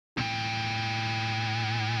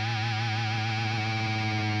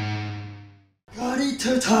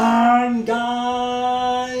EATER time,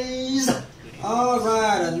 guys!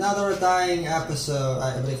 Alright, another dying episode.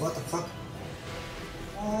 I believe, what the fuck?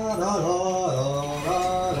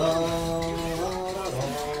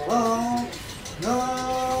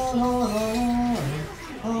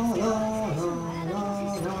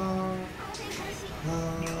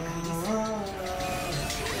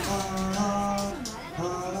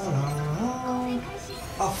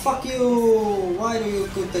 Oh, fuck you! Why do you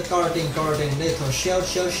put the garden, little shell,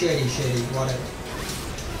 shady, whatever.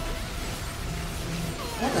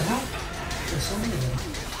 What the hell? There's so many of them.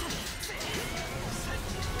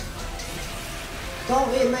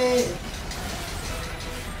 Don't eat me!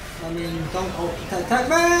 I mean, don't attack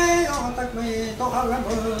me! Don't attack me! Don't remember!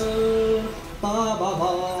 Ba ba ba ba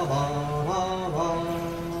ba ba ba ba.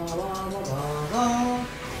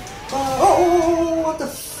 Oh! What the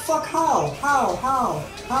fuck? How?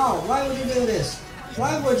 Why would you do this?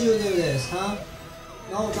 Why would you do this, huh?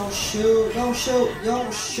 No, don't shoot! Don't shoot!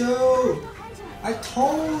 Don't shoot! I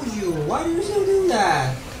told you! Why did you do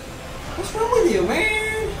that? What's wrong with you,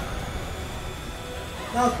 man?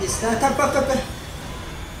 No, it's not. Oh, God.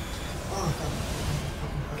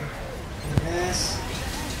 Yes.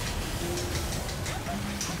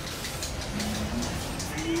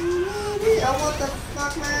 Oh, what the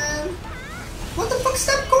fuck, man? What the fuck?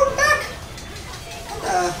 Stop going back! What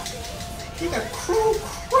the? You got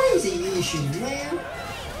crazy issues, man.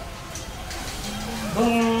 I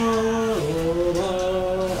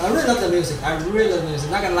really love the music.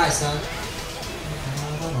 Not gonna lie, son.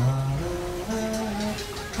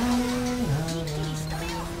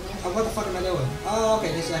 Oh, what the fuck am I doing? Oh,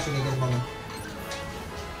 okay, this is actually a good moment.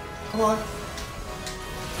 Come on.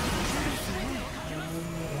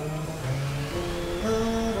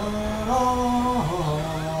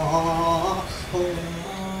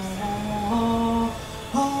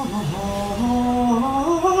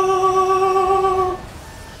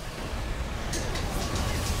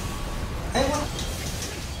 Hey,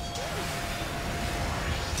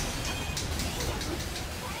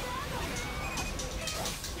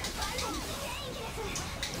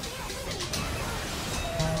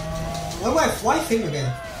 what? Why Finn again?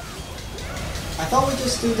 I thought we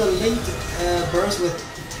just do the linked burst with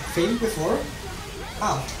Finn before.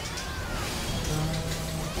 How?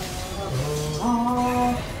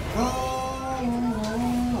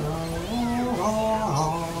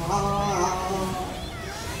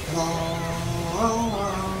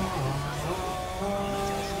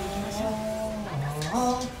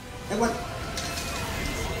 And what?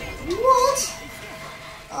 What?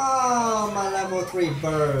 Oh, my level 3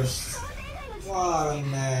 burst. What a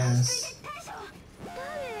mess.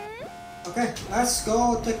 Okay, let's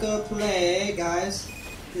go take a play, guys.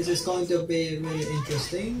 This is going to be really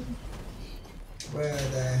interesting. Where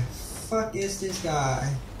the fuck is this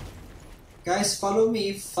guy? Guys, follow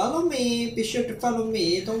me. Be sure to follow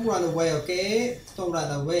me. Don't run away, okay? Don't run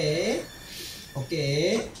away.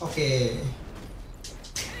 Okay.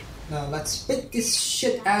 Now let's spit this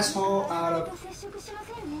shit asshole out of...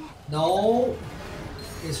 No.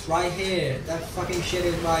 It's right here. That fucking shit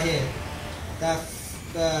is right here.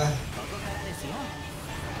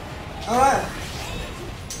 Alright.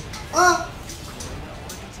 Ah!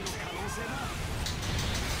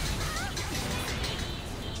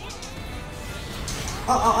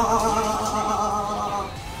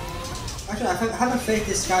 Actually, I haven't faced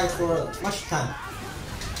this guy for much time.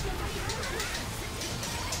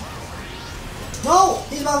 No!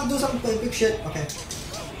 He's about to do some big shit. Okay.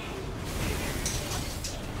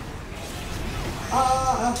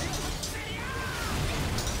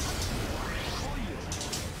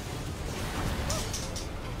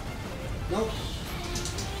 Nope.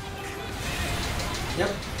 Yep.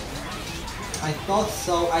 I thought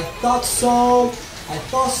so.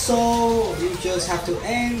 You just have to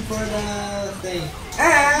aim for the thing.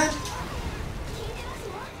 And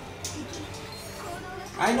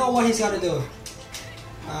I know what he's gotta do.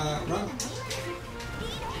 Run.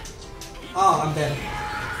 Oh, I'm dead.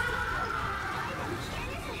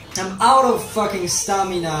 I'm out of fucking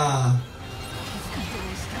stamina.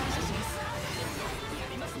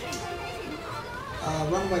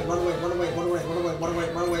 Run away.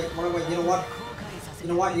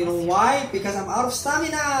 You know why? Because I'm out of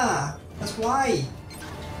stamina. That's why.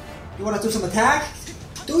 You wanna do some attack?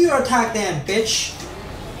 Do your attack then, bitch.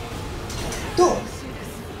 Do.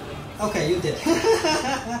 Okay, you did.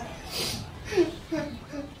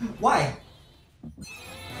 Why?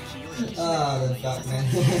 Oh, the fuck, man.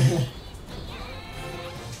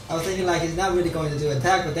 I was thinking like he's not really going to do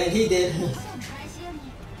attack, but then he did.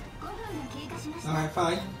 Alright,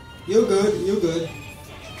 fine. You're good,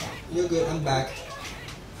 I'm back.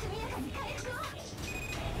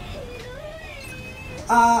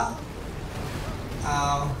 Ow.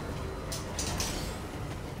 Oh.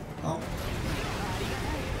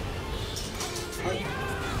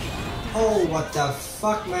 Oh, what the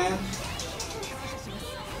fuck, man?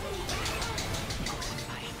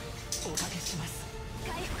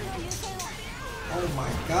 Oh my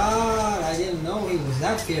god, I didn't know he was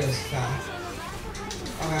that fierce guy.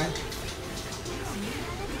 Okay.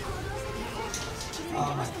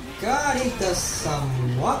 Oh my god, he does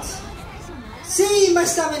some what? See, my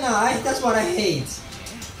stamina, that's what I hate.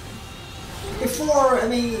 Before, I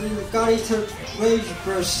mean, God Eater Rage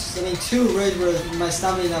Burst, I mean 2 Rage Burst, my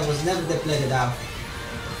stamina was never depleted out.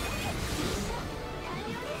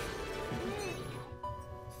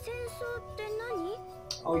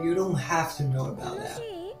 Oh, you don't have to know about that.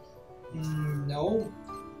 No.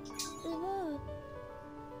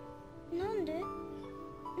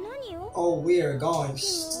 Oh, we are going to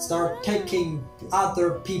start taking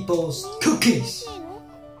other people's cookies.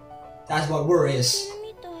 That's what war is.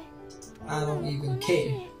 I don't even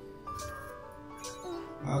care.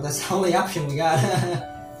 Oh, that's the only option we got.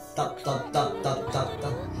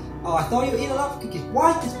 Oh, I thought you eat a lot of cookies.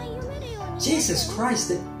 What? Jesus Christ,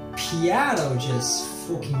 the piano just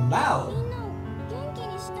fucking loud.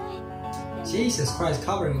 Jesus Christ,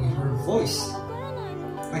 covering her voice.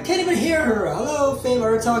 I can't even hear her. Hello,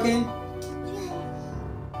 Favor talking.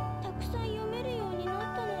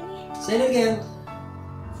 Say it again.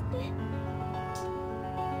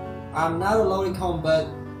 I'm not a lolicon, but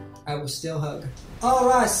I will still hug.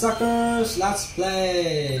 Alright, suckers, let's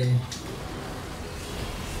play.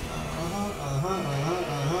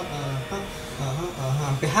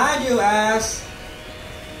 Behind you, ass.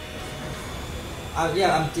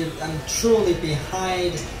 Yeah, I'm truly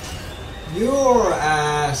behind your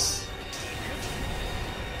ass.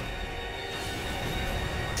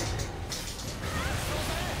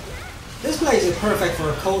 This place is perfect for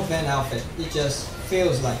a cold van outfit. It just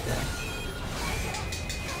feels like that.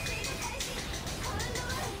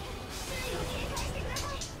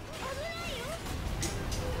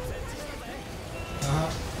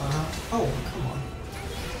 Oh, come on.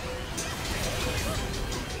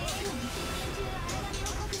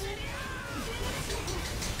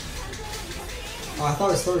 Oh, I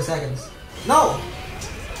thought it's 30 seconds. No!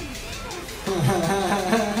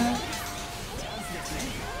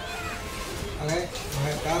 Okay,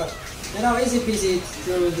 got it. You know, easy peasy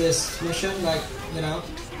through this mission, like, you know,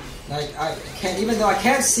 like I can't, even though I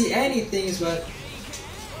can't see anything, but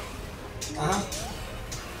ow.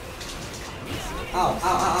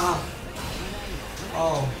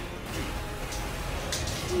 Oh,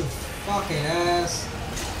 you fucking ass.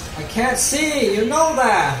 I can't see, you know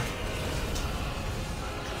that.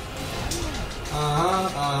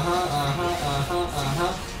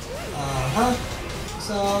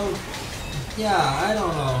 So yeah, I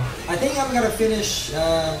don't know. I think I'm gonna finish.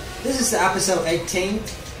 This is episode 18.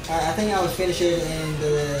 I think I will finish it in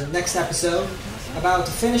the next episode. About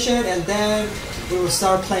to finish it, and then we will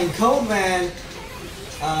start playing Cold Man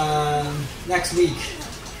next week.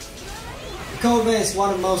 Cold Man is one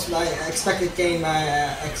of the most expected game.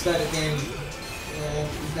 Kind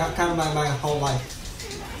of my whole life.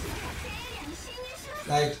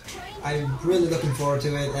 Like, I'm really looking forward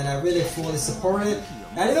to it, and I really fully support it.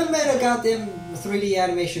 I even made a goddamn 3D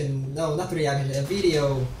animation, no, not 3D animation, a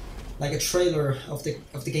video, like a trailer of the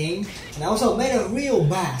game, and I also made a real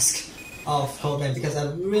mask of Cold Man because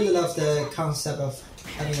I really love the concept of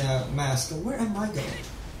having a mask. Where am I going?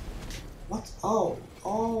 What? Oh,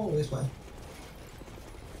 this way.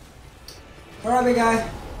 Alright, big guy.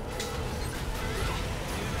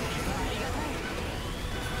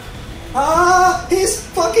 Ah, he's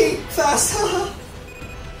fucking fast. Oh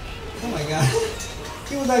my god.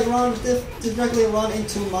 He would like directly run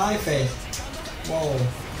into my face. Whoa.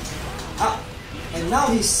 Ah, and now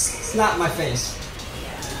he slapped my face.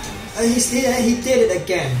 He did it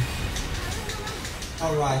again.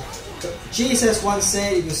 Alright. Jesus once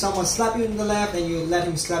said, if someone slap you in the left and you let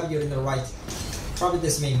him slap you in the right. Probably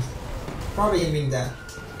this means. Probably he means that.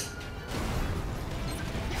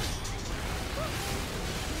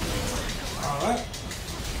 Alright.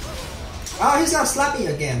 Oh, he's not slapping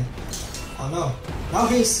again. Oh no. Now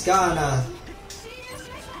he's gonna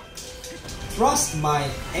thrust my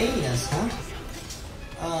anus, huh?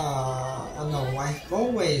 Oh no, I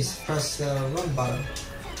always press the run button.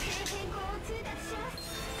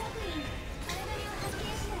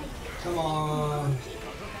 Come on.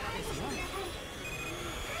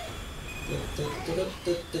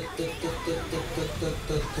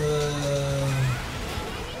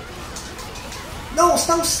 No,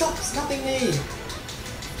 stop slapping me!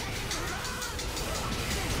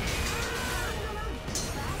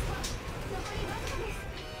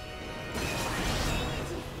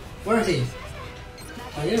 Where is he?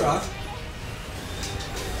 Oh, you're right.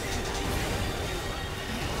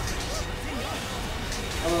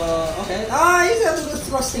 Okay. Ah, he's got to do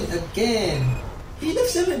thrusting again. He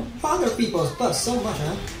lives in other people's butts so much,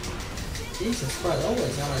 huh? Jesus Christ,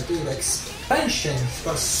 always gotta do the expansion.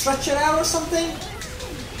 Gotta stretch it out or something?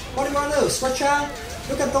 What do you wanna do? Stretch out?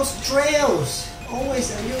 Look at those trails.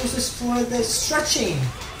 Always use this for the stretching.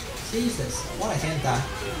 Jesus, what a hentai.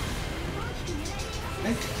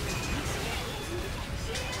 Okay.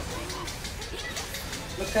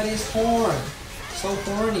 Look at his horn. So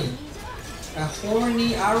horny. A horny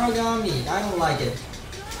origami. I don't like it.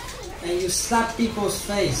 And you slap people's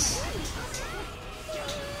face.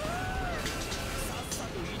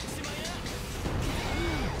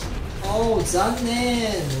 Oh,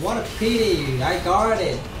 Zanen! What a pity! I got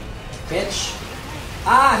it, bitch.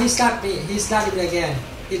 Ah, he slapped me. He slapped it again.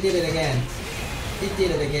 He did it again. He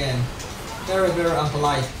did it again. Very, very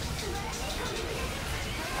unpolite.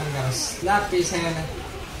 I'm gonna slap his hand.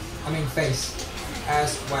 Face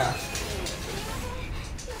as well.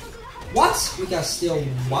 What? We got still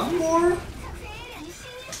one more?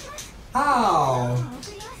 How?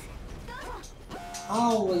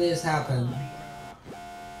 How will this happen?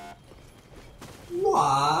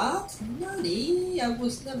 What? Nani? I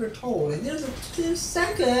was never told. And there's a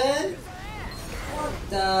second? What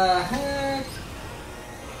the heck?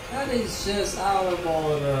 That is just out of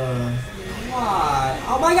order. Why?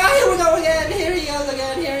 Oh my god, here we go again! Here he goes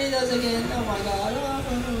again, here he does again. Oh my god.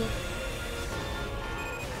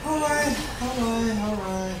 Alright, alright,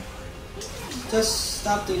 alright. Just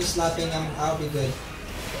stop doing slapping, I'll be good.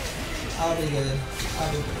 I'll be good.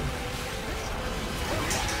 I'll be good.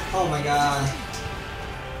 Oh my god.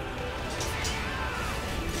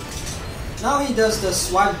 Now he does the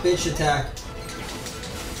swipe bitch attack.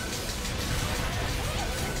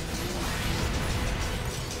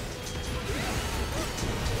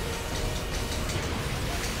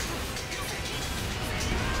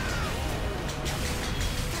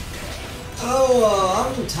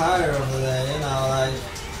 Oh, I'm tired of today, you know, like,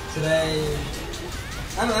 today,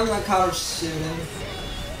 I'm a college student.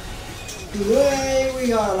 Today, we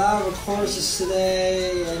got a lot of courses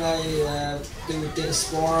today, and I did a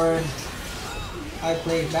sport. I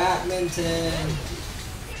played badminton,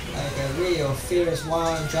 like a real fierce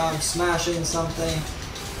one, jump smashing something.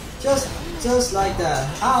 Just like that.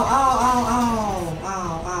 Ow, ow, ow, ow,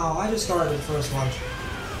 ow, ow. I just started the first one.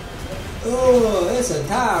 Oh, it's a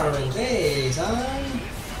tiring day, son.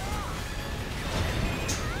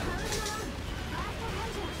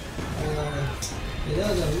 He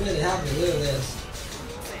doesn't really have to do this.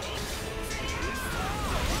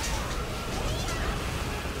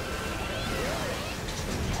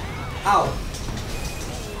 Ow.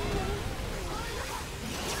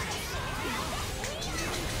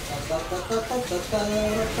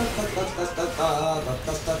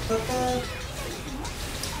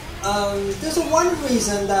 There's one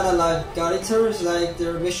reason that I like EATER is like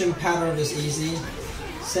their mission pattern is easy.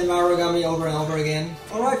 Same origami over and over again.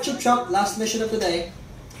 Alright, chip chop, last mission of the day.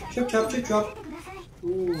 Chip chop, chip chop.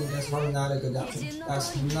 Ooh, that's probably not a good option.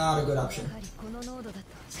 That's not a good option.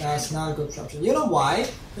 That's not a good option. You know why?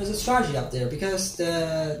 There's a strategy up there because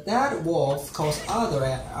that wolf calls other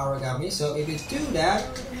origami. So if you do that,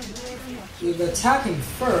 you attack him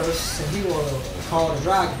first, and he will call the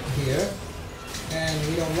dragon here. And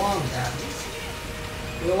we don't want that.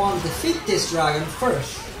 We want to defeat this dragon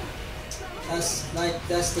first. That's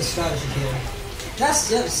the strategy here.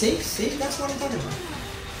 That's yeah. See, that's what I'm talking about.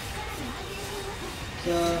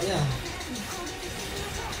 So yeah.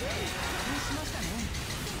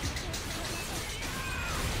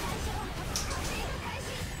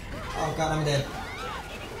 Oh god, I'm dead.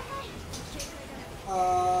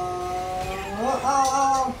 Oh.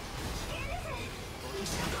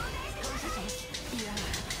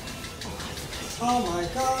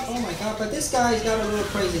 Oh my god, but this guy's got a little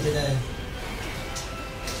crazy today.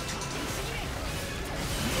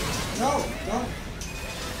 No.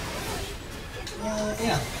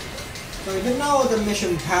 Yeah. So you know the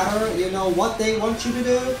mission pattern, you know what they want you to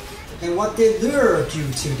do, and what they lure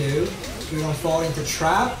you to do. You don't fall into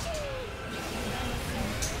trap.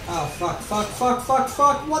 Oh fuck,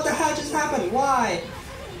 what the hell just happened? Why?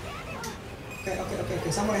 Okay,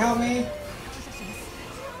 can somebody help me?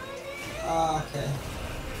 Okay.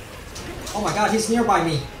 Oh my god, he's nearby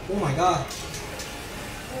me. Oh my god.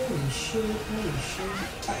 Holy shit.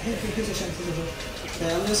 Here's a chance.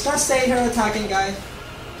 Okay, I'm just gonna stay here attacking, guys.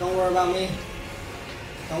 Don't worry about me.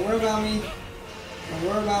 Don't worry about me.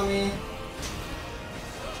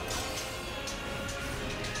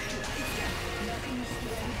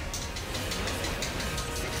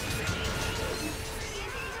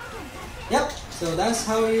 So that's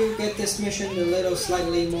how you get this mission a little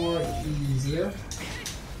slightly more easier.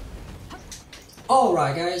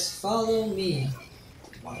 Alright guys, follow me.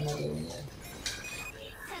 What am I doing here?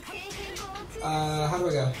 How do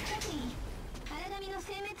I go?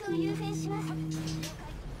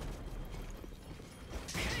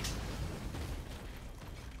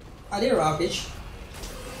 Ah, there are bitch.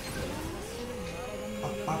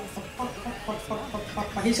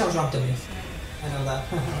 He's gonna jump to me. I know that.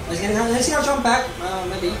 Let's see how jump back.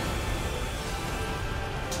 Maybe.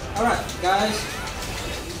 Alright, guys.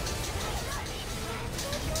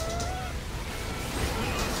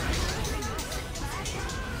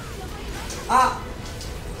 Ah!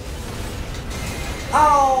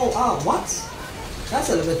 Ow! Oh, what? That's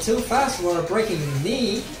a little bit too fast for a breaking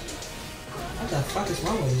knee. What the fuck is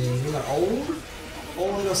wrong with you? You are old?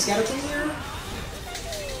 Old little skeleton here?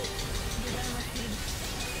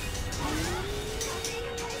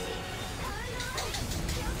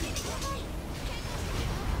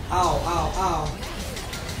 Ow, ow, ow.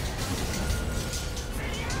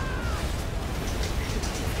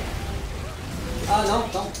 No,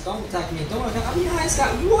 don't attack me. Don't attack. I mean, nice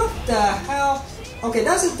guy. What the hell? Okay,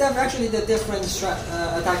 that's actually the different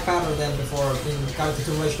attack pattern than before in Character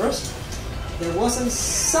 2 Rage Burst. There wasn't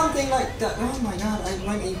something like that. Oh my god, I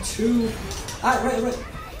ran into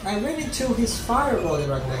his fireball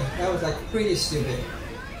directly. That was like pretty stupid.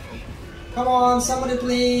 Come on, somebody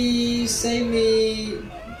please save me.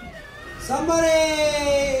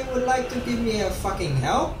 Somebody would like to give me a fucking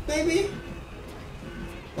help, maybe?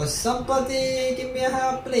 Or somebody give me a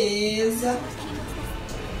help, please.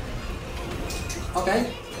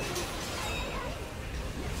 Okay.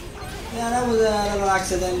 Yeah, that was a little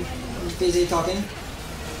accident. I'm busy talking.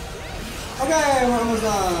 Okay, we're almost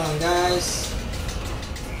done, guys.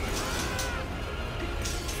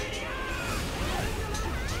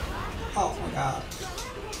 Oh my god.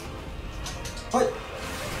 What?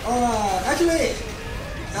 Alright, actually,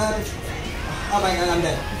 oh my god, I'm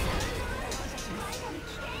dead.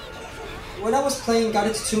 When I was playing Got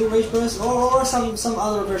It 2 Rage Burst or some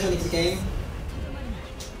other version of the game,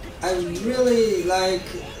 I really like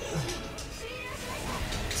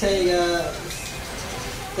take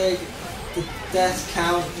the death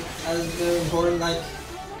count as very important. Like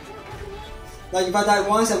if I die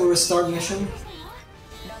once, I will restart the mission.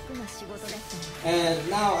 And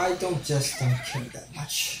now I don't care that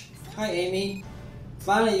much. Hi Amy.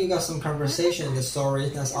 Finally you got some conversation in the story.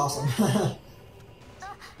 That's awesome.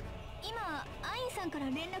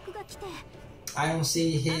 I don't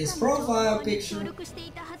see his profile picture. What?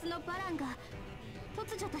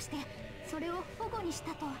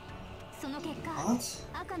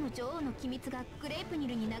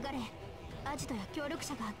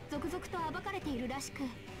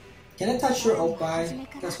 Can I touch your opie?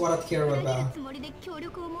 That's what I care about.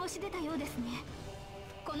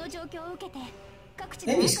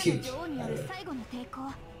 Amy's cute.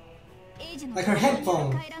 Like her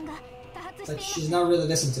headphone. But she's not really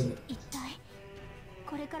listening to me.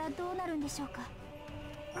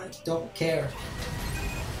 I don't care.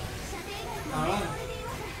 Alright.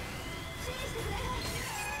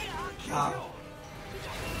 Ow.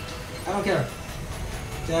 I don't care.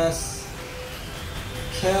 Just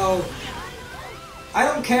kill. I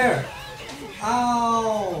don't care.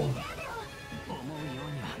 Ow.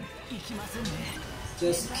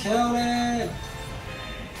 Just kill it.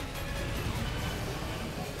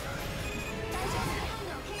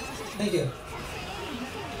 Thank you.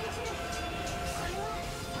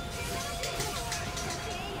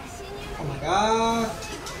 Oh my god.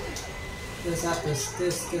 This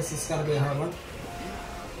is gonna be a hard one.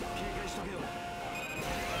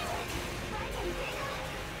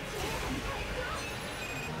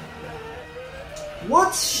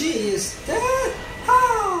 What? She is dead?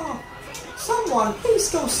 How? Someone please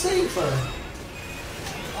go save her.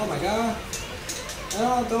 Oh my god.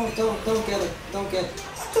 No, don't get it. Don't get it.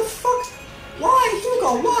 What the fuck? Why,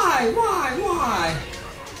 Hugo? Why?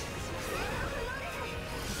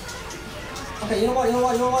 Okay, you know what?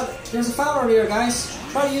 There's a flower here, guys.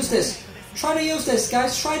 Try to use this.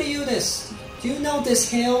 Guys. Try to use this. Do you know this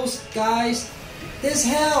hills, guys? This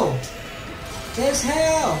hill.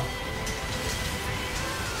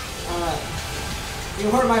 Alright. You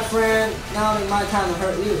hurt my friend, now it's my time to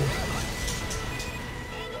hurt you.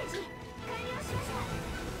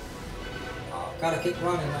 Oh, gotta keep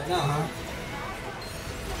running right now, huh?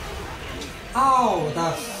 Ow,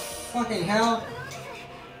 the fucking hell.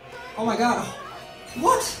 Oh my god.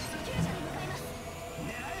 What?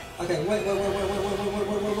 Okay, wait.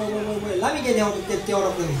 Let me get the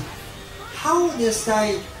other thing. How this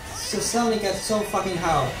guy suddenly get so fucking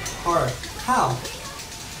hard? How?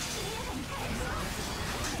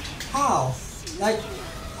 How? Like,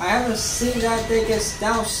 I haven't seen that thing get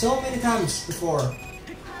down so many times before.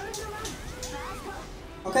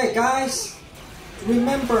 Okay, guys,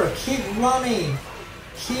 remember, keep running.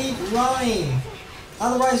 Keep running.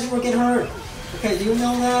 Otherwise, you will get hurt. Okay, do you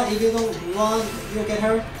know that? If you don't run, you'll get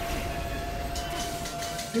hurt.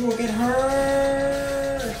 You will get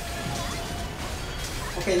hurt.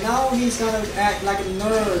 Okay, now he's gonna act like a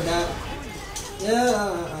nerd. That,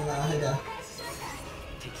 yeah, I hate that.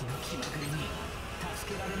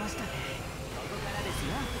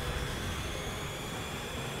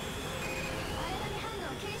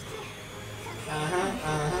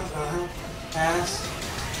 Pass.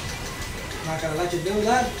 Not gonna let you do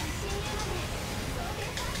that.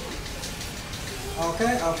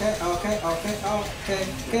 Okay,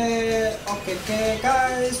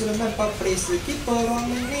 guys, remember, please keep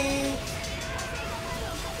running.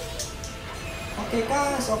 Okay,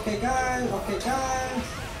 guys.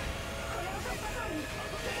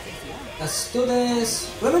 Let's do this.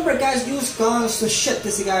 Remember, guys, use guns to shut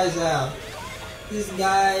these guys out. These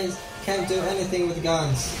guys can't do anything with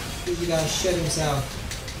guns. He's gonna shit himself.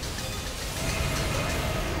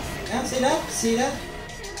 Yeah, see that? See that?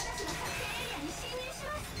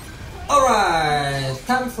 Alright,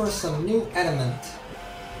 time for some new element.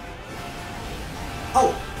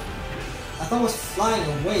 Oh! I thought it was flying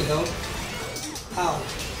away though. Ow. I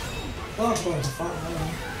thought I was going to fly away.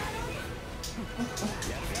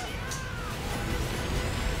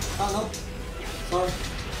 Oh no. Sorry.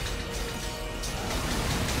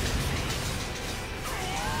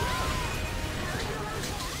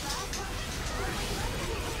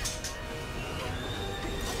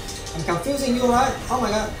 I'm confusing you, right? Oh my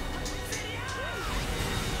god.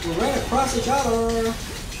 We ran across each other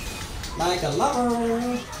like a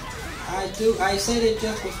lover. I said it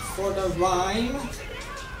just for the rhyme.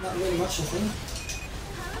 Not really much, I think.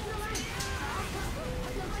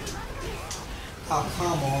 Oh,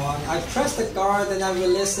 come on. I pressed the guard and I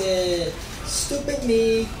released it. Stupid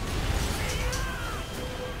me.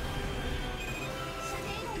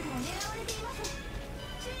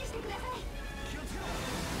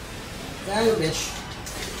 Yeah, you bitch.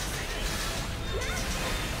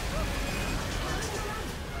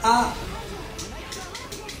 Ah.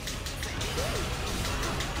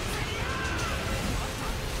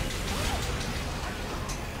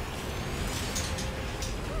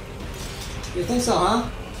 You think so, huh?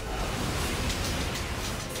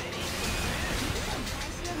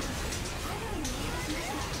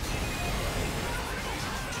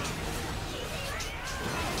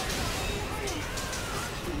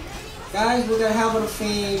 Guys, we're gonna have a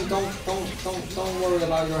theme. Don't worry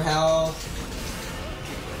about your health.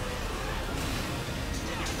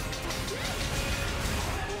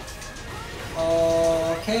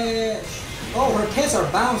 Okay. Oh, her kids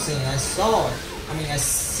are bouncing. I saw it. I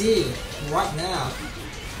see it right now.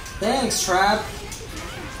 Thanks, Trap.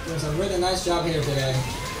 Doing some really nice job here today.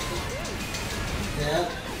 Yeah.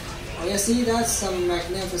 Oh, yeah, see, that's some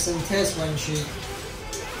magnificent test when she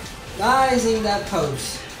dies in that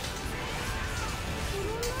pose.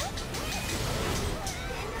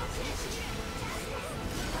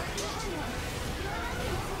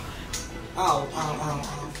 Ow.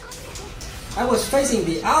 I was facing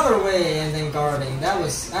the other way and then guarding. That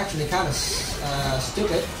was actually kind of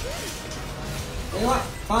stupid. You know what?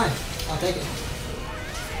 Fine. I'll take it.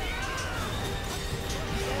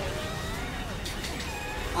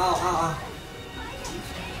 Ow.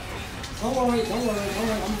 Don't worry.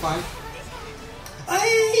 I'm fine. Hey,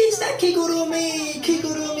 it's that Kigurumi.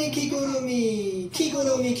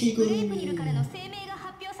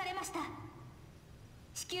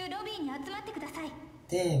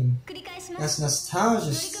 Damn, that's nostalgia.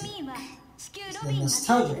 That's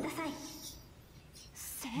nostalgia.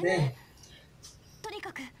 Damn.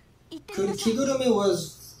 Kigurumi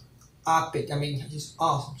was epic. He's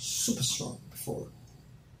awesome, super strong before.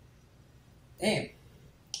 Damn.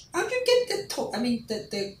 How'd you get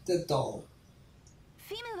the doll?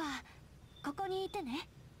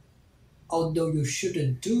 Although you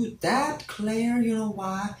shouldn't do that, Claire, you know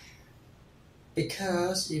why?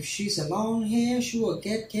 Because if she's alone here, she will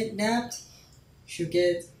get kidnapped, she'll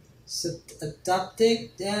get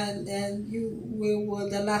adopted, and then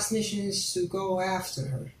the last mission is to go after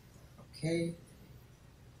her. Okay?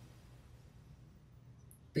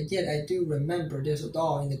 But yet I do remember there's a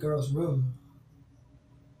doll in the girl's room.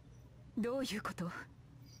 どういうこと？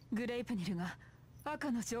グレイプニルが赤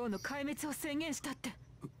の女王の壊滅を宣言したって。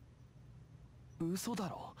嘘だ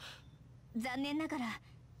ろ。残念ながら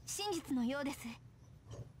真実のようです。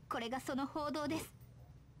これがその報道です。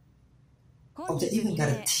本日 they even got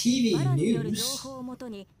a TV バラによる news. 情報をもと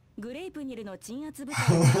にグレイプニルの鎮圧部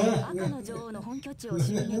隊が赤の女王の本拠地を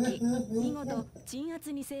襲撃見事鎮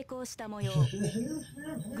圧に成功した模様。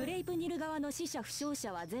グレイプニル側の死者負傷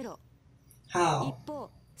者はゼロ。一 How?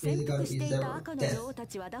 方潜伏していた赤の女王た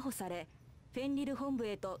ちは拿捕されフェンリル本部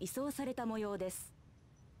へと移送された模様です。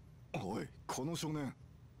おい、この少年。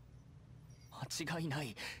間違いな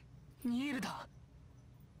い。ニールだ。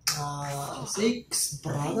Six フ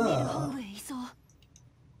ェンリル brother. 本部へ移送。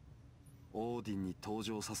オーディンに登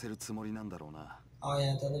場させるつもりなんだろうな。Oh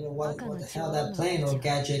yeah, the little what 赤の the 女 hell 王 that の plane or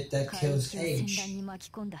たち gadget that は kills 海域を戦乱 Age? に巻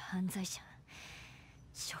き込んだ犯罪者。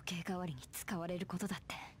処刑代わりに使われることだっ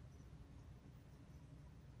て。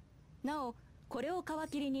なおこれを皮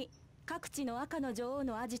切りに各地の赤の女王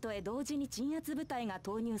のアジトへ同時に鎮圧部隊が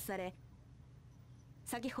投入され、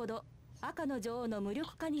先ほど赤の女王の無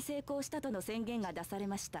力化に成功したとの宣言が出され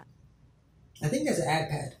ました。 I think that's an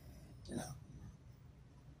iPad. You know.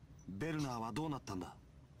 ベルナーはどうなったんだ。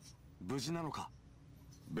無事なのか。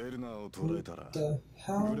ベルナーを捕らえたら What the グ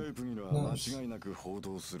hell? レープニルは間違いなく報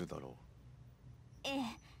道するだろええ、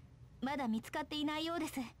まだ見つかっていないようで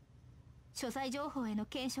す。所在情報への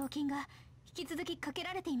懸賞金が引き続きかけ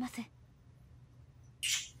られています。ベ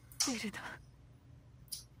ルだ。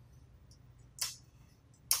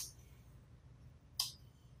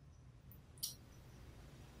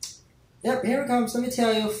Yep, here it comes. Let me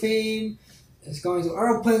tell you, theme is going to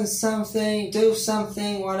open something, do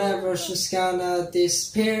something, whatever. She's gonna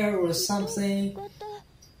disappear or something, また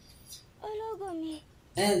アラガミ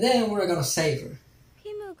and then we're gonna save her.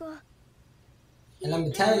 ヒムが And let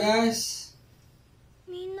me tell you guys,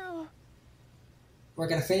 みんなを we're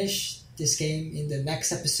gonna finish this game in the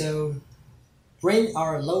next episode. Bring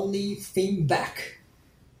our lonely theme back.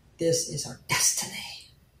 This is our destiny.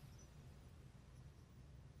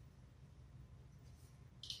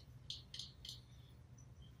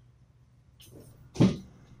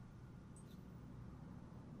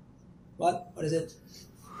 What? What is it?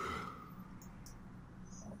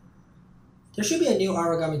 There should be a new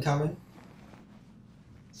origami coming.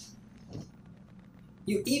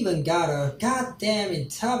 You even got a goddamn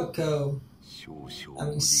tobacco. I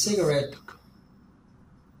mean cigarette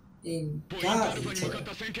in ポイントア God ルファに向かっ eater.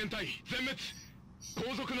 た先遣隊全滅。後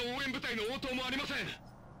続の応援部隊の応答もありません。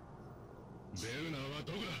ベルナーは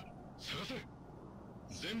どこだ。探せ。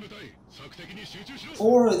全部隊索敵に集中しろ。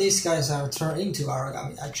 Or these guys are turned into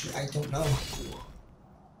origami. Actually, I don't know.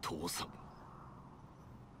 父さん。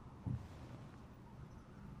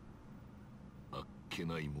あっけ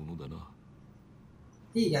ないものだな。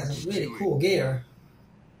He got some really cool gear.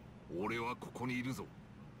 俺はここにいるぞ。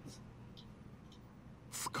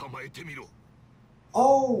捕まえてみろ。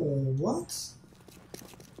 Oh, what?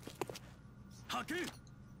 発見。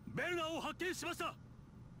ベルナーを発見しました。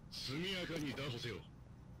速やかに拿捕せよ。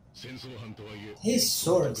戦争犯とはいえ。 His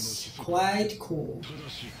sword's quite cool. ただ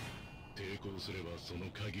し抵抗すればそ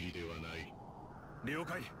の限りではない。了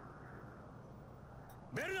解。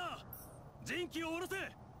ベルナー、陣旗を下ろせ。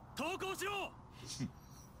投降しろ。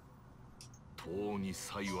塔に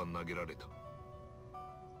才は投げられた。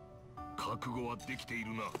覚悟はできてい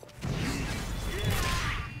るな。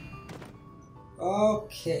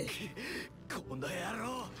 Okay. この野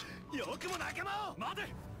郎、よくも仲間を。待て、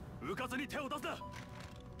うかつに手を出すな。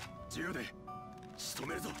銃で仕留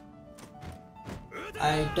めるぞ。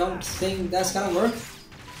 I don't think that's gonna work.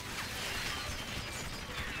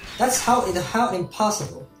 That's how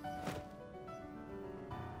impossible.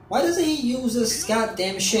 Why doesn't he use this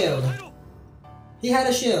goddamn shield? He had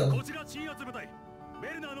a shield. こちら鎮圧部隊。ベ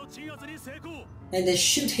ルナーの鎮圧に成功。 And they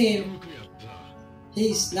shoot him.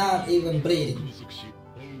 He's not even bleeding.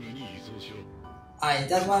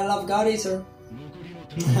 That's why I love God Eater. 残りの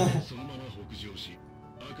隊はそのまま北上し、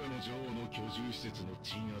赤の女王の居住施設の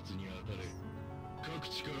鎮圧に当たれ。各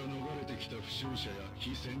地から逃れてきた負傷者や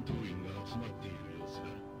非戦闘員が集まっている様子だ。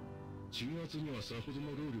鎮圧にはさほど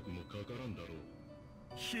の労力もかからんだろう。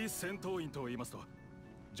非戦闘員と言いますと、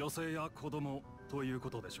女性や子供という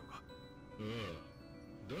ことでしょうか。ああ、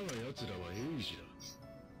だが奴らは英士だ。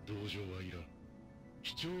同情はいらん。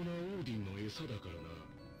貴重なオーディンの餌だからな。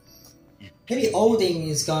 Maybe Odin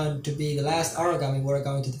is going to be the last origami we're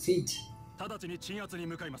going to defeat. 直ちに鎮圧に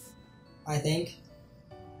向かいます。 I think.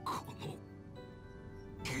 この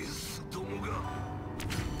ゲスどもが。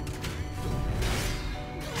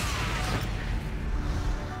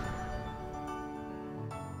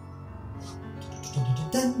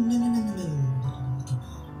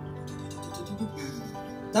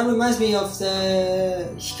 That reminds me of the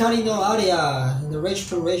Hikari no Aria in the Rage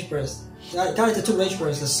to Rage Burst. Hikari to Rage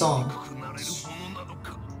Burst, the song.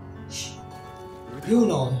 You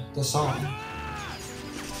know the song.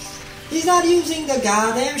 He's not using the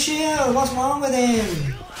goddamn shield. What's wrong with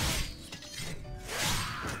him?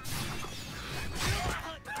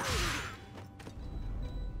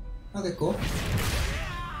 Okay, cool.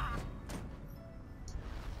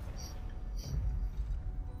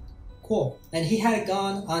 Cool. And he had a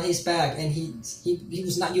gun on his back, and he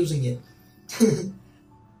was not using it.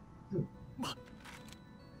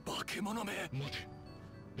 化け物め。待て、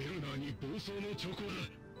ベルナーに暴走の兆候だ。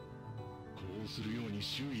こうするように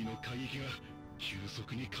周囲の海域が急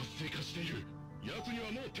速に活性化している。奴に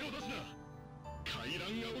はもう手を出すな。回覧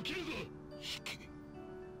が起きるぞ。引け。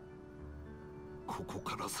ここ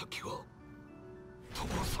から先は父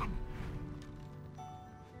さん。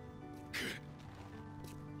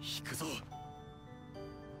引くぞ。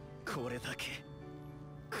これだけ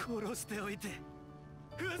殺しておいて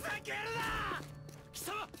ふざけるな。貴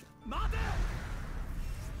様待て。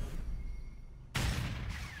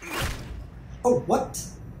 Oh, what?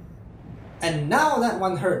 And now that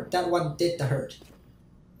one hurt. That one did the hurt.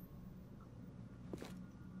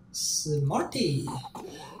 Smarty.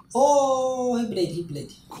 Oh, he blade, he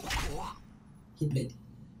blade. He blade.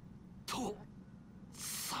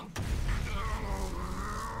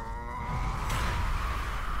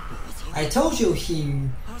 I told you he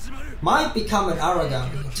might become an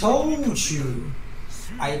Aragami.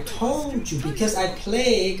 I told you because I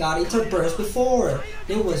played God Eater Burst before.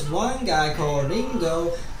 There was one guy called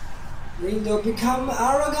Ringo. Ringo become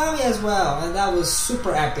Aragami as well, and that was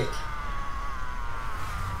super epic.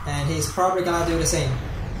 And he's probably gonna do the same.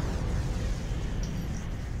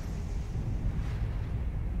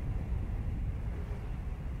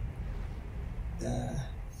 The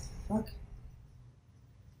fuck?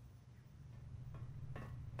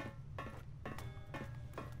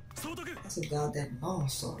 That's a goddamn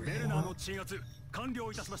monster.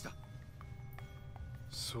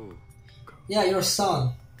 Yeah, your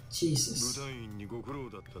son. Jesus.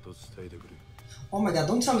 Oh my god,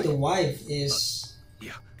 don't tell me the wife is...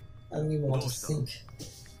 I don't even want to think.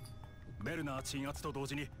 ベルナー鎮圧と同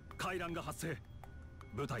時に回覧が発生。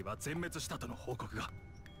部隊は全滅したとの報告が。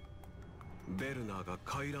ベルナーが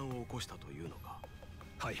回覧を起こしたというのか。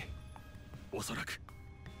はい、おそらく。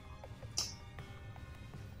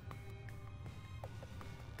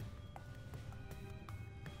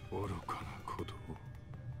愚かなことを。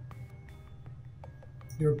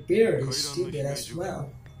Your beard is stupid as well.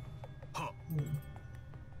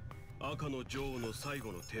 赤の女王の最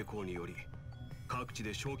後の抵抗により各地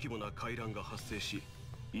で小規模な回覧が発生し、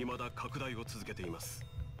未だ拡大を続けています。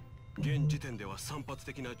現時点では散発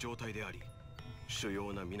的な状態であり、主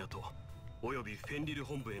要な港およびフェンリル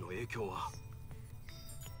本部への影響は、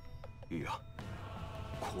いや、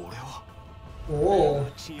これは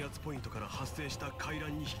鎮圧ポイントから発生した回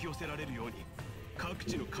覧に引き寄せられるように各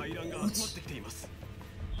地の回覧が集まってきています。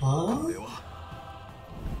これは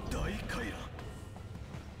大回覧。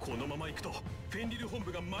このまま行くとフェンリル本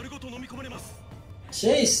部が丸ごと飲み込まれます。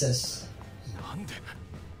 Jesus. なんで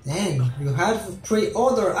Then you have to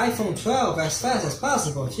pre-order iPhone 12 as fast as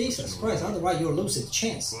possible. Jesus Christ, otherwise you'll lose the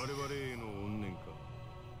chance.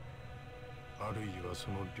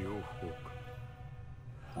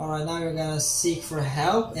 Alright, now you're gonna seek for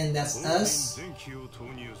help, and that's us.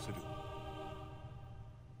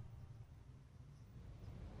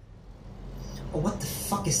 Oh, what the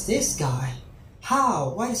fuck is this guy?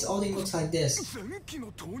 How? Why does Odin look like this?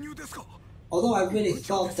 Although I really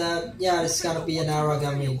thought that, yeah, it's gotta be an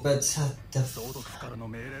Aragami, but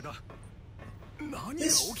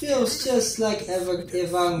this feels just like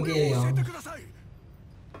Evangelion.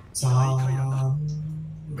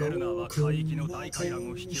 ベルナーは海域の大回覧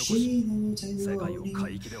を引き起こし、世界を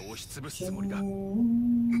海域で押しつぶすつもりだ。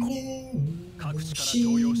各地から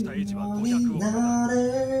徴用した維持は500億。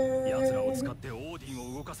奴らを使ってオーディ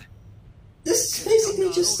ンを動かせ。This is basically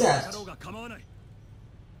just that.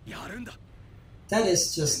 やるんだ。That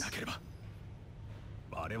is just. なければ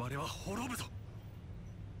我々は滅ぶぞ。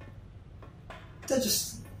 That's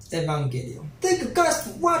just Evangelion. Thank you guys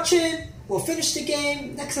for watching. We'll finish the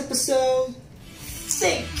game next episode.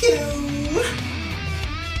 Thank you.